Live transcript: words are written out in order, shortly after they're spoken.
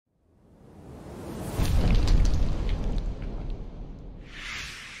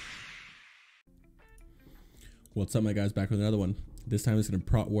What's up, my guys? Back with another one. This time it's going to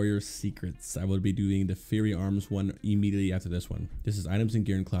Prot Warrior Secrets. I will be doing the Fury Arms one immediately after this one. This is items and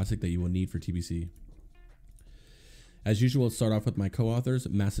gear in Classic that you will need for TBC. As usual, let's start off with my co-authors.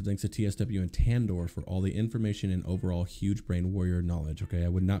 Massive thanks to TSW and Tandor for all the information and overall huge brain warrior knowledge. Okay, I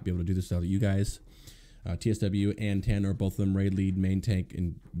would not be able to do this without you guys. TSW and Tandor, both of them raid lead, main tank,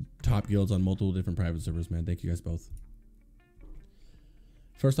 and top guilds on multiple different private servers, man. Thank you guys both.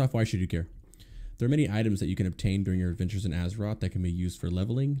 First off, why should you care? There are many items that you can obtain during your adventures in Azeroth that can be used for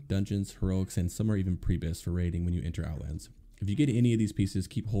leveling, dungeons, heroics, and some are even pre-BiS for raiding when you enter Outlands. If you get any of these pieces,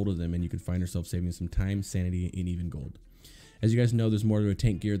 keep hold of them and you can find yourself saving some time, sanity, and even gold. As you guys know, there's more to a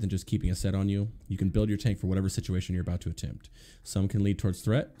tank gear than just keeping a set on you. You can build your tank for whatever situation you're about to attempt. Some can lead towards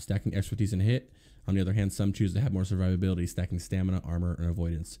threat, stacking expertise and hit. On the other hand, some choose to have more survivability, stacking stamina, armor, and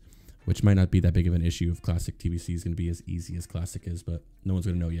avoidance, which might not be that big of an issue if Classic TBC is going to be as easy as Classic is, but no one's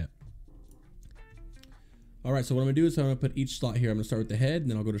going to know yet. All right, so what I'm gonna do is I'm gonna put each slot here. I'm gonna start with the head, and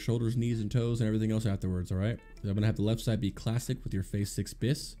then I'll go to shoulders, knees, and toes, and everything else afterwards, all right? So I'm gonna have the left side be Classic with your phase 6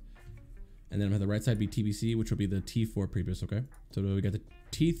 BiS, and then I'm gonna have the right side be TBC, which will be the T4 Pre-BiS, okay? So we got the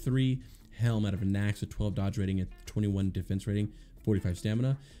T3 helm out of a Nax with 12 dodge rating and 21 defense rating, 45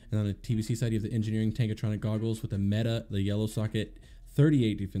 stamina. And on the TBC side, you have the engineering tankatronic goggles with the meta, the yellow socket,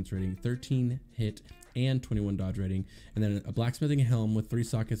 38 defense rating, 13 hit, and 21 dodge rating, and then a blacksmithing helm with 3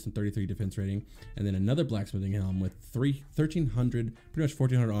 sockets and 33 defense rating, and then another blacksmithing helm with 1300, pretty much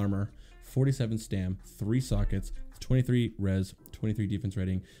 1400 armor, 47 stam, 3 sockets, 23 res, 23 defense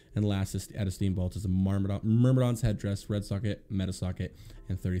rating, and last is at a steam vault is a Myrmidon's headdress, red socket, meta socket,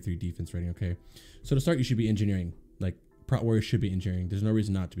 and 33 defense rating. Okay, so to start, you should be engineering. Like Prot Warrior should be engineering. There's no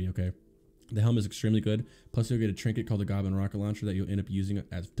reason not to be. Okay. The helm is extremely good. Plus, you'll get a trinket called the Goblin Rocket Launcher that you'll end up using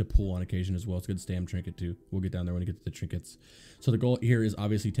to pull on occasion as well. It's a good stam trinket too. We'll get down there when we get to the trinkets. So the goal here is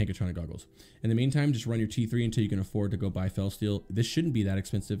obviously tankatronic goggles. In the meantime, just run your T3 until you can afford to go buy fell steel. This shouldn't be that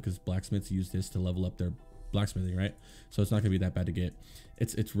expensive because blacksmiths use this to level up their blacksmithing, right? So it's not going to be that bad to get.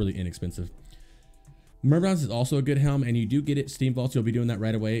 It's really inexpensive. Myrmidon's is also a good helm, and you do get it steam vaults. You'll be doing that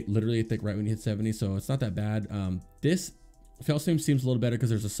right away, literally I think right when you hit 70. So it's not that bad. This Felsteam seems a little better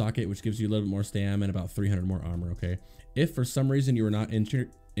because there's a socket which gives you a little bit more stam and about 300 more armor, okay? If for some reason you are not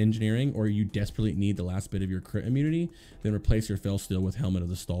engineering or you desperately need the last bit of your crit immunity, then replace your Felsteel with Helmet of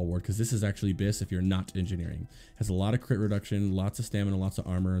the Stalwart, because this is actually BiS if you're not engineering. It has a lot of crit reduction, lots of stamina, lots of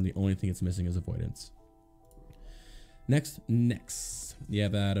armor, and the only thing it's missing is avoidance. Next, you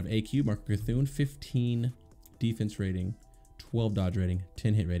have out of AQ, Marco Cthulhu, 15 defense rating, 12 dodge rating,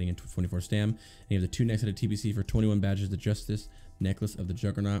 10 hit rating, and 24 stam. And you have the 2 next at a TBC for 21 badges, the Justice, Necklace of the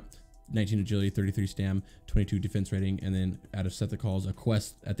Juggernaut, 19 agility, 33 stam, 22 defense rating, and then out of Set the Calls, a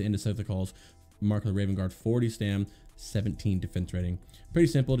quest at the end of Set the Calls, Mark of the Raven Guard, 40 stam, 17 defense rating. Pretty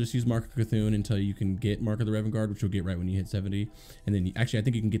simple, just use Mark of Cthulhu until you can get Mark of the Raven Guard, which you'll get right when you hit 70. And then actually, I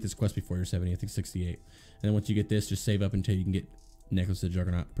think you can get this quest before you're 70, I think 68. And then once you get this, just save up until you can get Necklace of the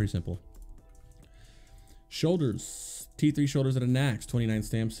Juggernaut. Pretty simple. Shoulders, T3 shoulders at a Nax, 29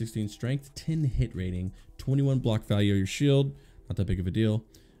 stam, 16 strength, 10 hit rating, 21 block value of your shield, not that big of a deal,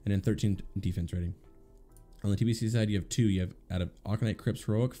 and then 13 defense rating. On the TBC side, you have 2. You have out of Aconite Crypt's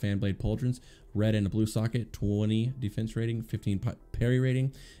Heroic, Fanblade Pauldrons, red and a blue socket, 20 defense rating, 15 parry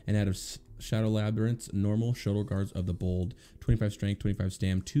rating, and out of Shadow Labyrinth's normal Shoulder Guards of the Bold, 25 strength, 25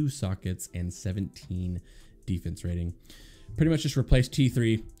 stam, 2 sockets, and 17 defense rating. Pretty much just replace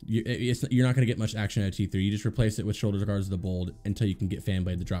T3. You're not going to get much action out of T3. You just replace it with Shoulder Guards of the Bold until you can get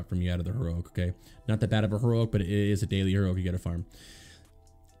Fanblade to drop from you out of the Heroic, okay? Not that bad of a Heroic, but it is a daily Heroic you got to farm.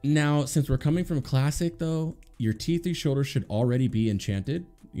 Now, since we're coming from Classic, though, your T3 shoulders should already be enchanted,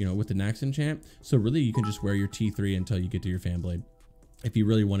 you know, with the Nax enchant. So really, you can just wear your T3 until you get to your Fanblade. If you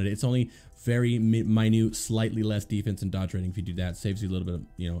really wanted it. It's only very minute, slightly less defense and dodge rating if you do that. Saves you a little bit of,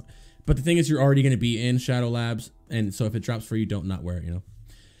 you know. But the thing is, you're already going to be in Shadow Labs, and so if it drops for you, don't not wear it, you know.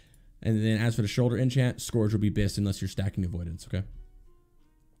 And then as for the shoulder enchant, Scourge will be BiS unless you're stacking avoidance, okay?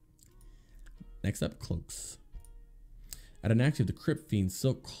 Next up, Cloaks. At a Nax, you have the Crypt Fiend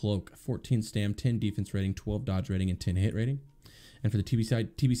Silk Cloak, 14 stam, 10 defense rating, 12 dodge rating, and 10 hit rating. And for the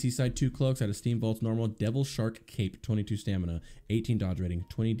TBC side, 2 cloaks out of Steam Vault's normal, Devil Shark Cape, 22 stamina, 18 dodge rating,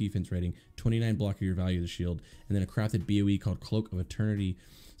 20 defense rating, 29 block of your value of the shield, and then a crafted BOE called Cloak of Eternity,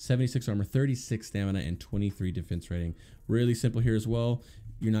 76 armor, 36 stamina, and 23 defense rating. Really simple here as well.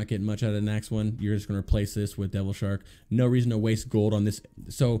 You're not getting much out of the next one. You're just going to replace this with Devil Shark. No reason to waste gold on this.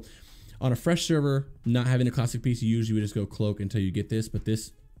 So on a fresh server, not having a classic piece, you usually would just go Cloak until you get this. But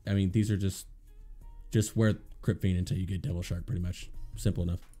this, I mean, these are just wear Crypt Fiend until you get Devil Shark, pretty much. Simple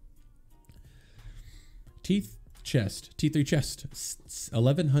enough. T3 chest,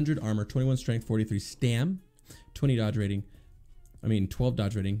 1100 armor, 21 strength, 43 stam, 20 dodge rating. 12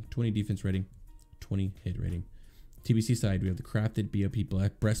 dodge rating, 20 defense rating, 20 hit rating. TBC side, we have the crafted BOP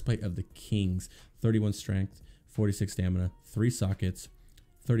Black Breastplate of the Kings, 31 strength, 46 stamina, 3 sockets,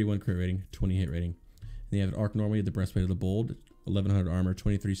 31 crit rating, 20 hit rating. And you have an arc normally, the Breastplate of the Bold, 1100 armor,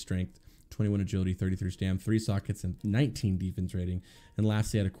 23 strength, 21 agility, 33 stam, 3 sockets, and 19 defense rating. And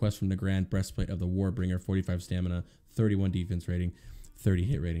lastly, I had a quest from the Grand Breastplate of the Warbringer, 45 stamina, 31 defense rating, 30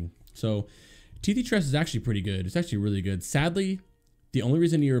 hit rating. So T3 Tress is actually pretty good. It's actually really good. Sadly, the only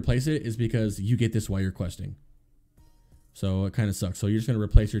reason you replace it is because you get this while you're questing. So it kind of sucks. So you're just going to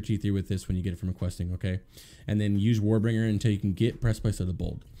replace your T3 with this when you get it from a questing, okay? And then use Warbringer until you can get Breastplate of the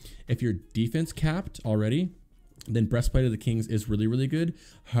Bold. If you're defense capped already, then Breastplate of the Kings is really, really good.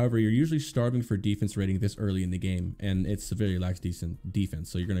 However, you're usually starving for defense rating this early in the game, and it severely lacks decent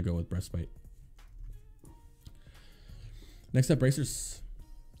defense, so you're going to go with Breastplate. Next up, bracers.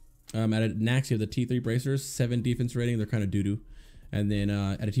 At a Nax, you have the T3 bracers, 7 defense rating. They're kind of doo-doo. And then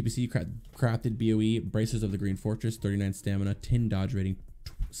at a TBC, crafted BOE, Bracers of the Green Fortress, 39 stamina, 10 dodge rating,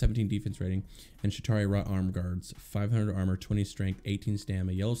 17 defense rating, and Shatari Wrought Arm Guards, 500 armor, 20 strength, 18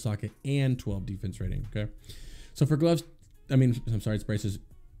 stamina, yellow socket, and 12 defense rating, okay? So for gloves, it's bracers,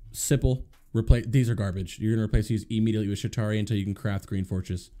 simple, replace, these are garbage. You're gonna replace these immediately with Shatari until you can craft Green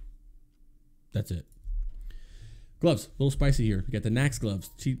Fortress. That's it. Gloves, a little spicy here. We got the Nax gloves,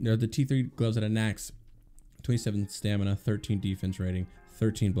 the T3 gloves at a Nax. 27 stamina, 13 defense rating,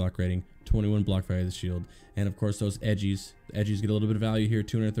 13 block rating, 21 block value of the shield, and of course those edgies. The edgies get a little bit of value here,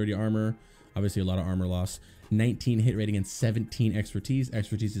 230 armor, obviously a lot of armor loss, 19 hit rating, and 17 expertise.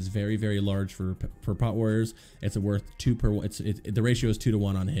 Expertise is very, very large for pot warriors. It's worth 2 per one. The ratio is 2 to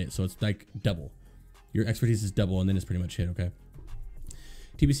 1 on hit, so it's like double. Your expertise is double, and then it's pretty much hit, okay?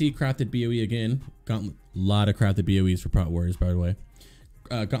 TBC crafted BOE again. Gauntlet, a lot of crafted BOEs for pot warriors, by the way.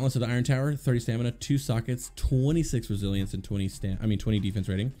 Gauntlets of the Iron Tower, 30 stamina, 2 sockets, 26 resilience, and 20 defense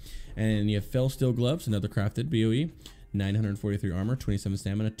rating. And you have Fell Steel gloves, another crafted BOE, 943 armor, 27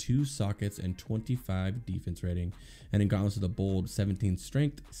 stamina, 2 sockets, and 25 defense rating. And in Gauntlets of the Bold, 17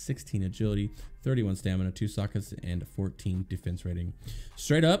 strength, 16 agility, 31 stamina, 2 sockets, and 14 defense rating.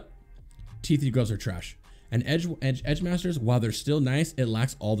 Straight up, T3 gloves are trash. And Edge Masters, while they're still nice, it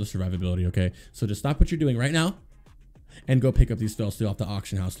lacks all the survivability, okay? So just stop what you're doing right now and go pick up these Fell Steel off the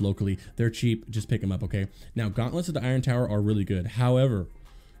auction house locally. They're cheap. Just pick them up, okay? Now, Gauntlets of the Iron Tower are really good. However,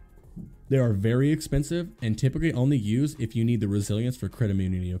 they are very expensive and typically only used if you need the resilience for crit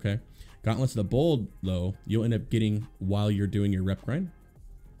immunity, okay? Gauntlets of the Bold, though, you'll end up getting while you're doing your rep grind.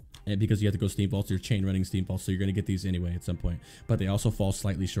 And because you have to go Steam Vaults, you're chain running Steam Vaults, so you're going to get these anyway at some point. But they also fall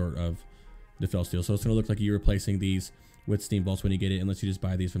slightly short of the Fell Steel. So it's going to look like you're replacing these with Steam Vaults when you get it, unless you just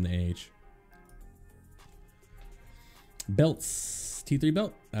buy these from the AH. Belts, T3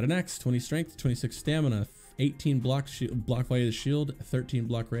 belt, out of Nax, 20 strength, 26 stamina, 18 block value of the shield, 13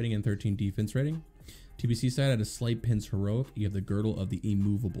 block rating, and 13 defense rating. TBC side, out of Slide Pins Heroic, you have the Girdle of the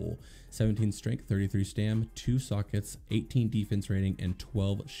Immovable, 17 strength, 33 stam, 2 sockets, 18 defense rating, and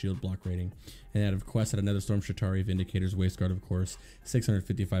 12 shield block rating. And out of Quest, at another Storm Shatari Vindicators Waistguard, of course,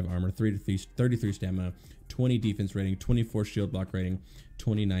 655 armor, 33 stamina, 20 defense rating, 24 shield block rating,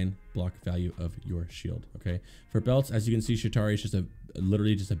 29 block value of your shield. Okay, for belts, as you can see, Shatari is just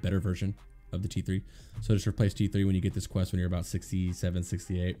literally just a better version of the T3. So just replace T3 when you get this quest when you're about 67,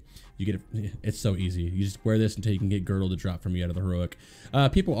 68. You get it. It's so easy. You just wear this until you can get Girdle to drop from you out of the heroic.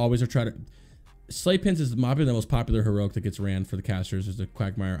 People always are trying to. Slave Pins is probably the most popular heroic that gets ran for the casters. There's a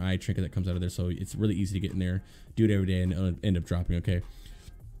Quagmire Eye trinket that comes out of there, so it's really easy to get in there, do it every day, and end up dropping. Okay.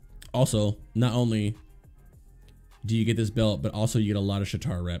 Also, not only do you get this belt, but also you get a lot of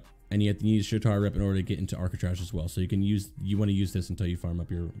Shatar rep, and you have to use Shatar rep in order to get into Architrage as well. So you want to use this until you farm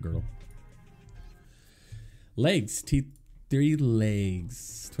up your Girdle. Legs, T3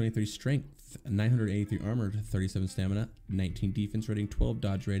 legs, 23 strength, 983 armor, 37 stamina, 19 defense rating, 12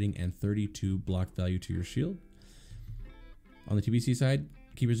 dodge rating, and 32 block value to your shield. On the TBC side,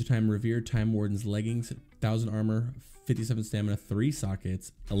 Keepers of Time Revered, Time Warden's leggings, 1000 armor, 57 stamina, 3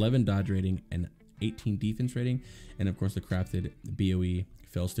 sockets, 11 dodge rating, and 18 defense rating. And of course the crafted BOE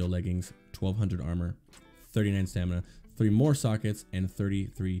Fell Steel leggings, 1200 armor, 39 stamina, 3 more sockets, and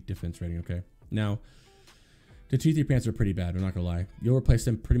 33 defense rating. Okay, now the T3 pants are pretty bad, I'm not gonna lie. You'll replace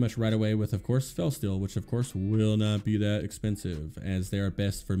them pretty much right away with, of course, Fell Steel, which of course will not be that expensive, as they are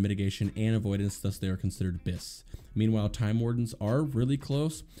best for mitigation and avoidance, thus they are considered BiS. Meanwhile, Time Wardens are really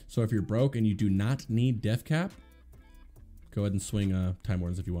close, so if you're broke and you do not need Def Cap, go ahead and swing Time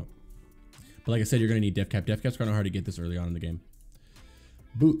Wardens if you want. But like I said, you're gonna need Def Cap. Def Cap's kind of hard to get this early on in the game.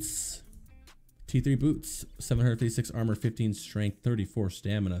 Boots. T3 boots, 756 armor, 15 strength, 34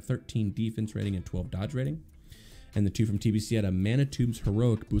 stamina, 13 defense rating, and 12 dodge rating. And the 2 from TBC had a Mana Tombs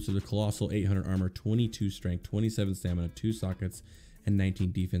Heroic, boosted the Colossal, 800 armor, 22 strength, 27 stamina, 2 sockets, and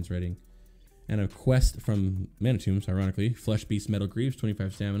 19 defense rating. And a quest from Mana Tombs, ironically, Flesh Beast Metal Greaves,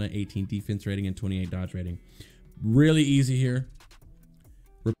 25 stamina, 18 defense rating, and 28 dodge rating. Really easy here.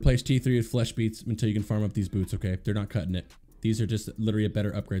 Replace T3 with Flesh Beats until you can farm up these boots, okay? They're not cutting it. These are just literally a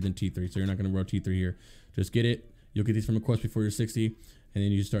better upgrade than T3, so you're not going to roll T3 here. Just get it. You'll get these from a quest before you're 60, and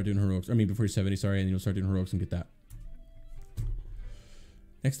then you start doing heroics. I mean, before you're 70, sorry, and then you'll start doing heroics and get that.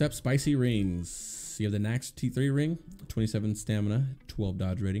 Next up, Spicy Rings. You have the Nax T3 ring, 27 stamina, 12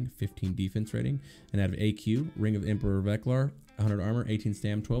 dodge rating, 15 defense rating. And out of AQ, Ring of Emperor Veklar, 100 armor, 18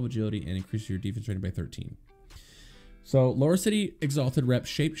 stam, 12 agility, and increases your defense rating by 13. So Lower City Exalted Rep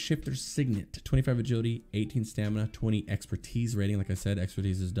Shapeshifter Signet, 25 agility, 18 stamina, 20 expertise rating. Like I said,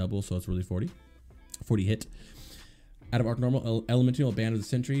 expertise is double, so it's really 40 hit. Out of Arc Normal, Elemental Band of the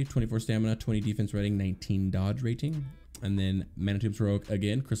Sentry, 24 stamina, 20 defense rating, 19 dodge rating. And then Mana Tombs Heroic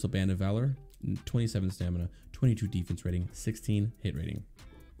again, Crystal Band of Valor, 27 stamina, 22 defense rating, 16 hit rating.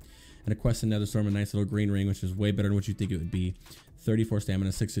 And a quest in Netherstorm, a nice little green ring, which is way better than what you think it would be. 34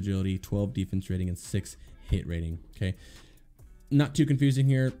 stamina, 6 agility, 12 defense rating, and 6 hit rating. Okay, not too confusing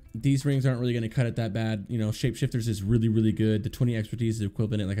here. These rings aren't really going to cut it that bad. You know, Shapeshifters is really, really good. The 20 expertise is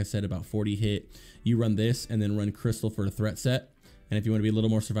equivalent, like I said, about 40 hit. You run this and then run Crystal for a threat set. And if you want to be a little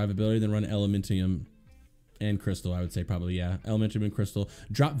more survivability, then run Elementium and Crystal, I would say probably, yeah. Elementium and Crystal.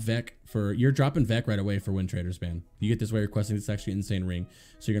 Drop Vec for, you're dropping Vec right away for Wind Traders, man. You get this while you're questing. It's actually an insane ring.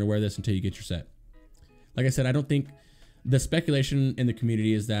 So you're going to wear this until you get your set. Like I said, I don't think, the speculation in the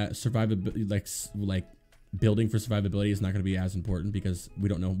community is that survivability, like building for survivability is not going to be as important because we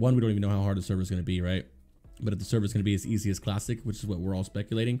don't know. One, we don't even know how hard the server is going to be, right? But if the server is going to be as easy as Classic, which is what we're all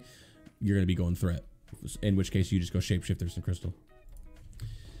speculating, you're going to be going Threat. In which case, you just go Shapeshifters and Crystal.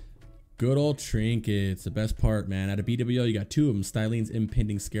 Good old Trinkets, the best part, man. Out of BWO, you got 2 of them. Stylene's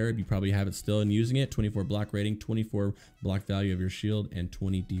Impending Scarab. You probably have it still and using it. 24 block rating, 24 block value of your shield, and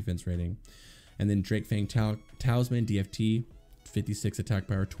 20 defense rating. And then Drake Fang Talisman, DFT, 56 attack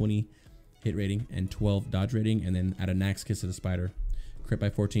power, 20 hit rating, and 12 dodge rating. And then out of Nax Kiss of the Spider, crit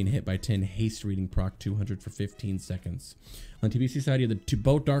by 14, hit by 10, haste reading proc 200 for 15 seconds. On the TBC side, you have the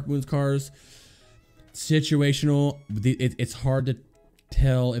both Dark Moons cars. Situational. It's hard to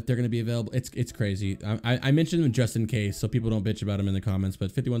tell if they're going to be available. It's crazy. I mentioned them just in case, so people don't bitch about them in the comments.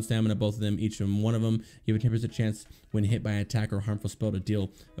 But 51 stamina, both of them, each of them, one of them, you have a 10% chance when hit by an attack or harmful spell to deal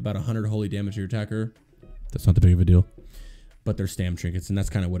about 100 holy damage to your attacker. That's not that big of a deal. But they're stam trinkets, and that's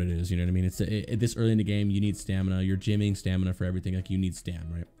kind of what it is. You know what I mean? It's this early in the game, you need stamina. You're gymming stamina for everything. Like, you need stam,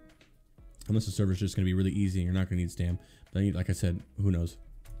 right? Unless the server's just going to be really easy and you're not going to need stam. But like I said, who knows?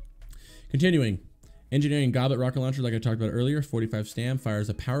 Continuing. Engineering Goblet Rocket Launcher, like I talked about earlier, 45 stam, fires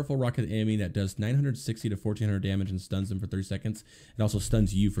a powerful rocket enemy that does 960 to 1400 damage and stuns them for 30 seconds. It also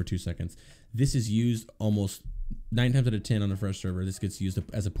stuns you for 2 seconds. This is used almost 9 times out of 10 on a fresh server. This gets used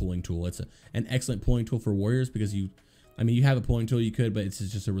as a pulling tool. It's an excellent pulling tool for warriors because you have a pulling tool you could, but it's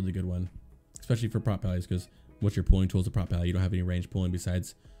just a really good one, especially for prop values because what's your pulling tool is a prop value. You don't have any range pulling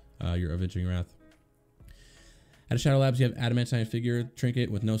besides your Avenging Wrath. Out of Shadow Labs, you have Adamantine Figure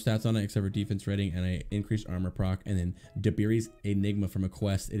Trinket with no stats on it except for defense rating and an increased armor proc. And then Dabiri's Enigma from a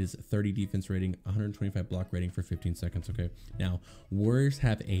quest. It is 30 defense rating, 125 block rating for 15 seconds. Okay. Now, Warriors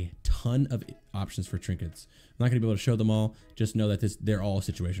have a ton of options for trinkets. I'm not going to be able to show them all. Just know that they're all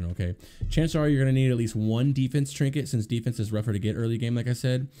situational. Okay. Chances are you're going to need at least one defense trinket since defense is rougher to get early game, like I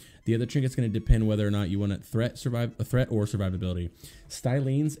said. The other trinket's going to depend whether or not you want a threat or survivability.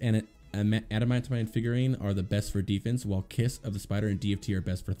 Stylenes and Adamantine Figurine are the best for defense, while Kiss of the Spider and DFT are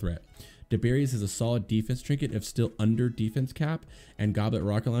best for threat. Dabiri's is a solid defense trinket if still under defense cap, and Goblet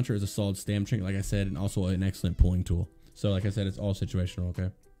Rocket Launcher is a solid stam trinket, like I said, and also an excellent pulling tool. So like I said, it's all situational,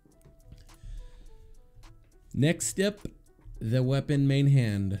 okay? Next step, the weapon main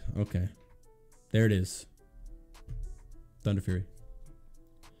hand. Okay, there it is. Thunder Fury.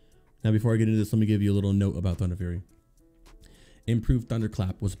 Now before I get into this, let me give you a little note about Thunder Fury. Improved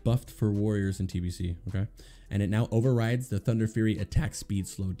Thunderclap was buffed for warriors in TBC, okay? And it now overrides the Thunder Fury attack speed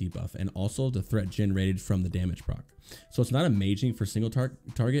slow debuff and also the threat generated from the damage proc. So it's not amazing for single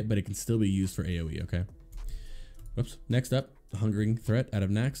target, but it can still be used for AoE, okay? Whoops. Next up, Hungering Threat out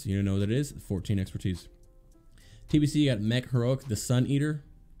of Nax. You know what it is, 14 expertise. TBC, you got Mech Heroic, the Sun Eater,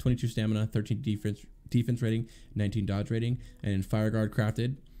 22 stamina, 13 defense rating, 19 dodge rating, and then Fire Guard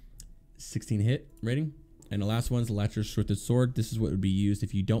crafted, 16 hit rating. And the last one's Latcher's Shorted Sword. This is what would be used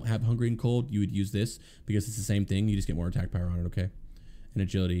if you don't have Hungry and Cold. You would use this because it's the same thing. You just get more attack power on it, okay? And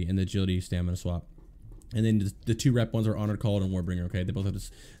agility, and the agility stamina swap. And then the 2 rep ones are Honored Call and Warbringer, okay? They both have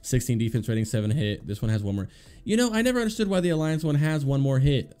this 16 defense rating, 7 hit. This one has 1 more. You know, I never understood why the Alliance one has 1 more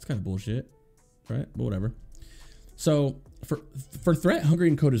hit. That's kind of bullshit, right? But whatever. So for threat,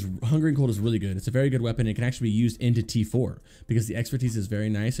 Hungering Cold is really good. It's a very good weapon. It can actually be used into T4 because the expertise is very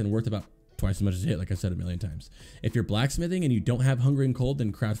nice and worth about twice as much as a hit, like I said a million times. If you're blacksmithing and you don't have Hungering Cold,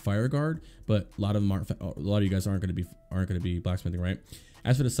 then craft Fire Guard. But a lot of you guys aren't going to be blacksmithing, right?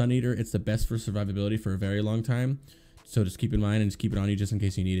 As for the Sun Eater, it's the best for survivability for a very long time. So just keep in mind and just keep it on you just in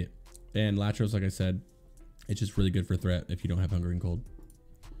case you need it. And Latros, like I said, it's just really good for threat if you don't have Hungering Cold.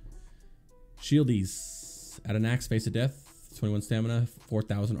 Shieldies. At an axe, face of death, 21 stamina,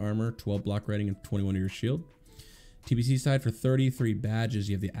 4,000 armor, 12 block rating, and 21 to your shield. TBC side, for 33 badges,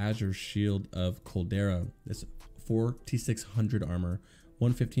 you have the Azure Shield of Caldera. That's 4,600 armor,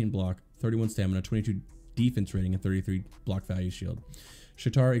 115 block, 31 stamina, 22 defense rating, and 33 block value shield.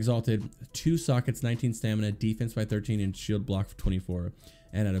 Shatar Exalted, 2 sockets, 19 stamina, defense by 13, and shield block for 24.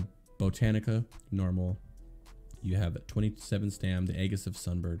 And at a Botanica normal, you have 27 stam, the Aegis of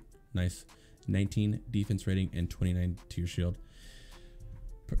Sunbird. Nice. 19 defense rating and 29 to your shield.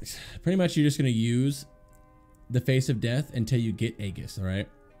 Pretty much you're just going to use the Face of Death until you get Aegis, all right?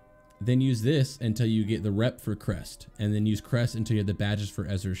 Then use this until you get the rep for Crest, and then use Crest until you have the badges for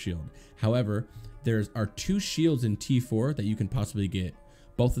Ezra's shield. However, there are 2 shields in T4 that you can possibly get,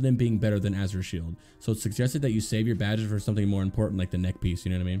 both of them being better than Azure Shield. So it's suggested that you save your badges for something more important like the neck piece,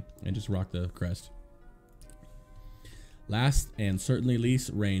 you know what I mean? And just rock the Crest. Last and certainly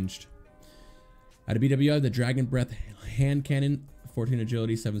least, ranged. Out of BWI, the Dragon Breath Hand Cannon, 14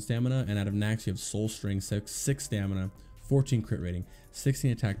 agility, 7 stamina, and out of Nax you have Soul String, 6 stamina, 14 crit rating,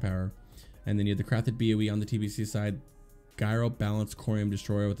 16 attack power, and then you have the crafted BOE on the TBC side, Gyro Balance Corium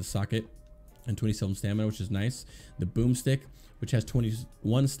Destroyer with a socket and 27 stamina, which is nice. The Boomstick, which has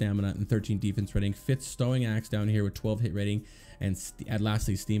 21 stamina and 13 defense rating, 5th Stowing Axe down here with 12 hit rating, and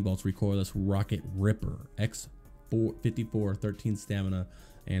lastly Steambolt's Recoilless Rocket Ripper, X54, 13 stamina,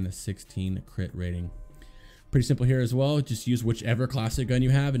 and a 16 crit rating. Pretty simple here as well. Just use whichever classic gun you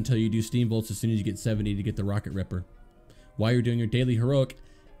have until you do Steam Bolts as soon as you get 70 to get the Rocket Ripper. While you're doing your daily heroic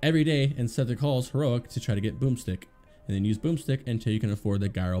every day, and set the calls heroic to try to get Boomstick. And then use Boomstick until you can afford the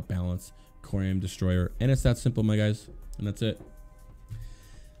Gyro Balance Corium Destroyer. And it's that simple, my guys. And that's it.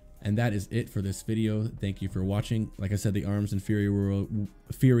 And that is it for this video. Thank you for watching. Like I said, the Arms and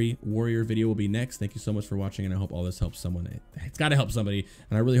Fury Warrior video will be next. Thank you so much for watching, and I hope all this helps someone. It's got to help somebody,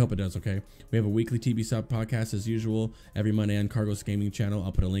 and I really hope it does, okay? We have a weekly TBC podcast as usual, every Monday on Cargos Gaming channel.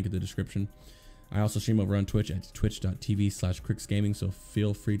 I'll put a link in the description. I also stream over on Twitch at twitch.tv/CricksGaming, so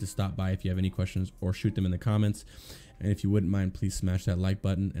feel free to stop by if you have any questions or shoot them in the comments. And if you wouldn't mind, please smash that like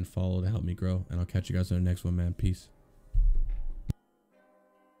button and follow to help me grow, and I'll catch you guys on the next one, man. Peace.